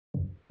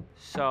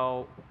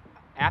So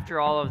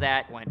after all of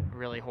that went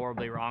really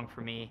horribly wrong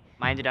for me,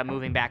 I ended up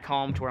moving back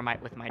home to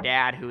with my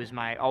dad, who's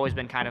always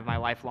been kind of my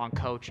lifelong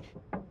coach.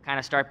 Kind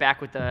of start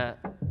back with the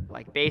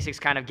basics,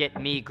 kind of get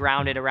me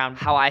grounded around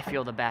how I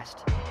feel the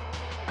best.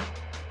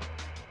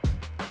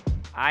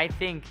 I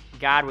think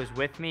God was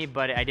with me,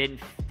 but I didn't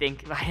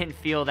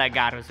feel that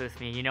God was with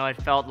me. You know, it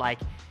felt like,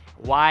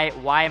 why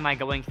am I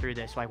going through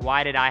this? Like,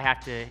 why did I have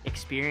to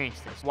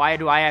experience this? Why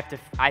do I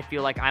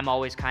feel like I'm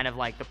always kind of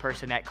like the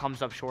person that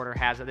comes up short or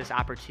has this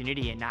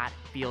opportunity and not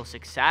feel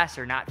success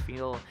or not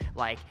feel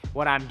like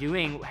what I'm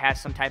doing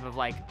has some type of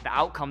the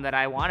outcome that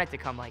I want it to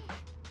come. Like,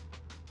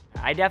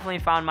 I definitely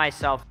found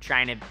myself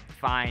trying to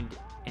find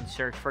and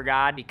search for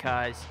God,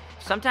 because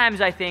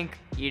sometimes I think,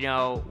 you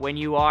know, when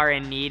you are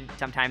in need,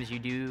 sometimes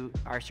you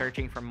are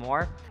searching for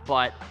more,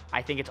 but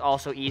I think it's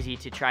also easy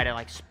to try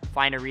to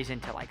find a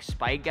reason to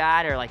spite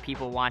God, or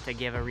people want to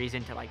give a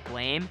reason to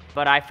blame.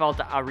 But I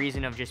felt a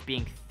reason of just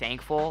being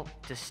thankful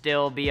to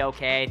still be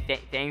okay,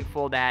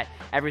 thankful that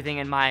everything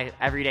in my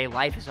everyday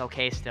life is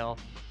okay still.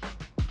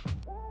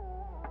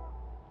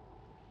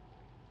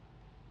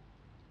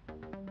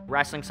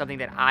 Wrestling's something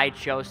that I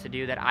chose to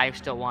do, that I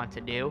still want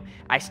to do.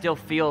 I still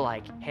feel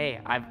like, hey,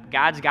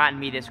 God's gotten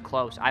me this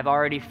close. I've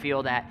already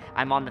feel that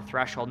I'm on the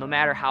threshold, no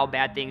matter how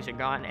bad things are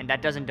gone, and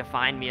that doesn't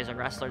define me as a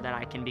wrestler that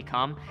I can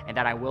become and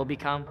that I will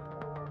become.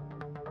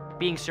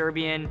 Being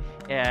Serbian,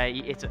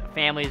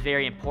 family is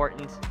very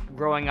important.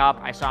 Growing up,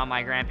 I saw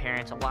my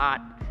grandparents a lot.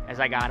 As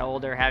I got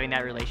older, having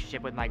that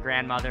relationship with my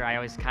grandmother, I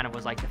always kind of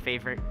was the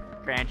favorite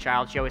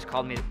grandchild. She always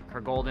called me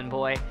her golden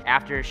boy.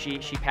 After she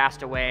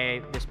passed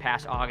away this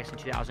past August in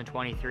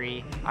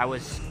 2023, I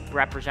was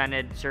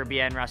represented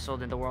Serbia and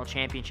wrestled in the World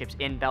Championships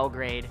in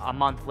Belgrade a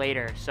month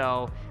later.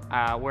 So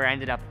where I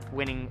ended up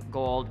winning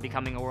gold,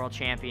 becoming a world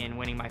champion,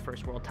 winning my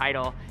first world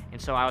title. And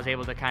so I was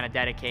able to kind of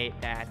dedicate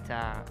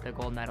the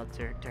gold medal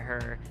to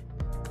her.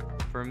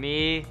 For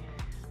me,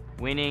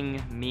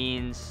 winning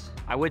means,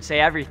 I would say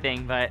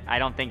everything, but I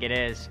don't think it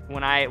is.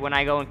 When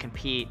I go and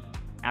compete,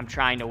 I'm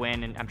trying to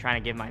win and I'm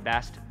trying to give my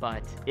best,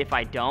 but if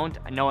I don't,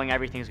 knowing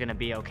everything's gonna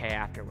be okay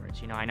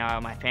afterwards. You know, I know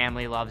my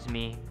family loves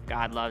me,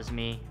 God loves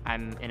me,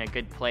 I'm in a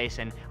good place,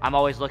 and I'm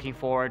always looking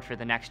forward for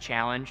the next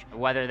challenge,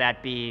 whether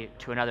that be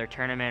to another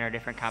tournament or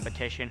different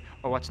competition,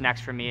 or what's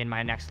next for me in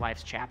my next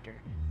life's chapter.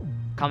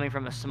 Coming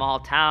from a small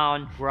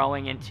town,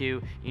 growing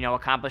into, you know,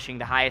 accomplishing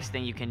the highest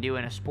thing you can do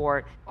in a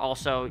sport,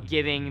 also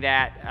giving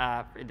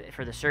that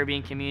for the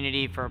Serbian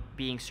community, for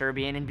being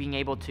Serbian and being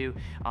able to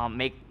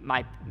make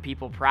my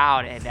people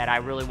proud, and that I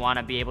really want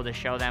to be able to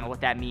show them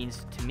what that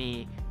means to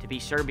me to be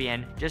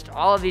Serbian. Just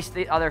all of these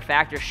other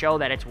factors show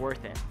that it's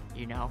worth it,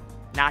 you know?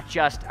 Not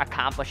just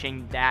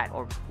accomplishing that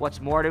or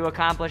what's more to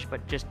accomplish,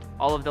 but just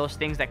all of those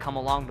things that come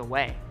along the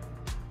way.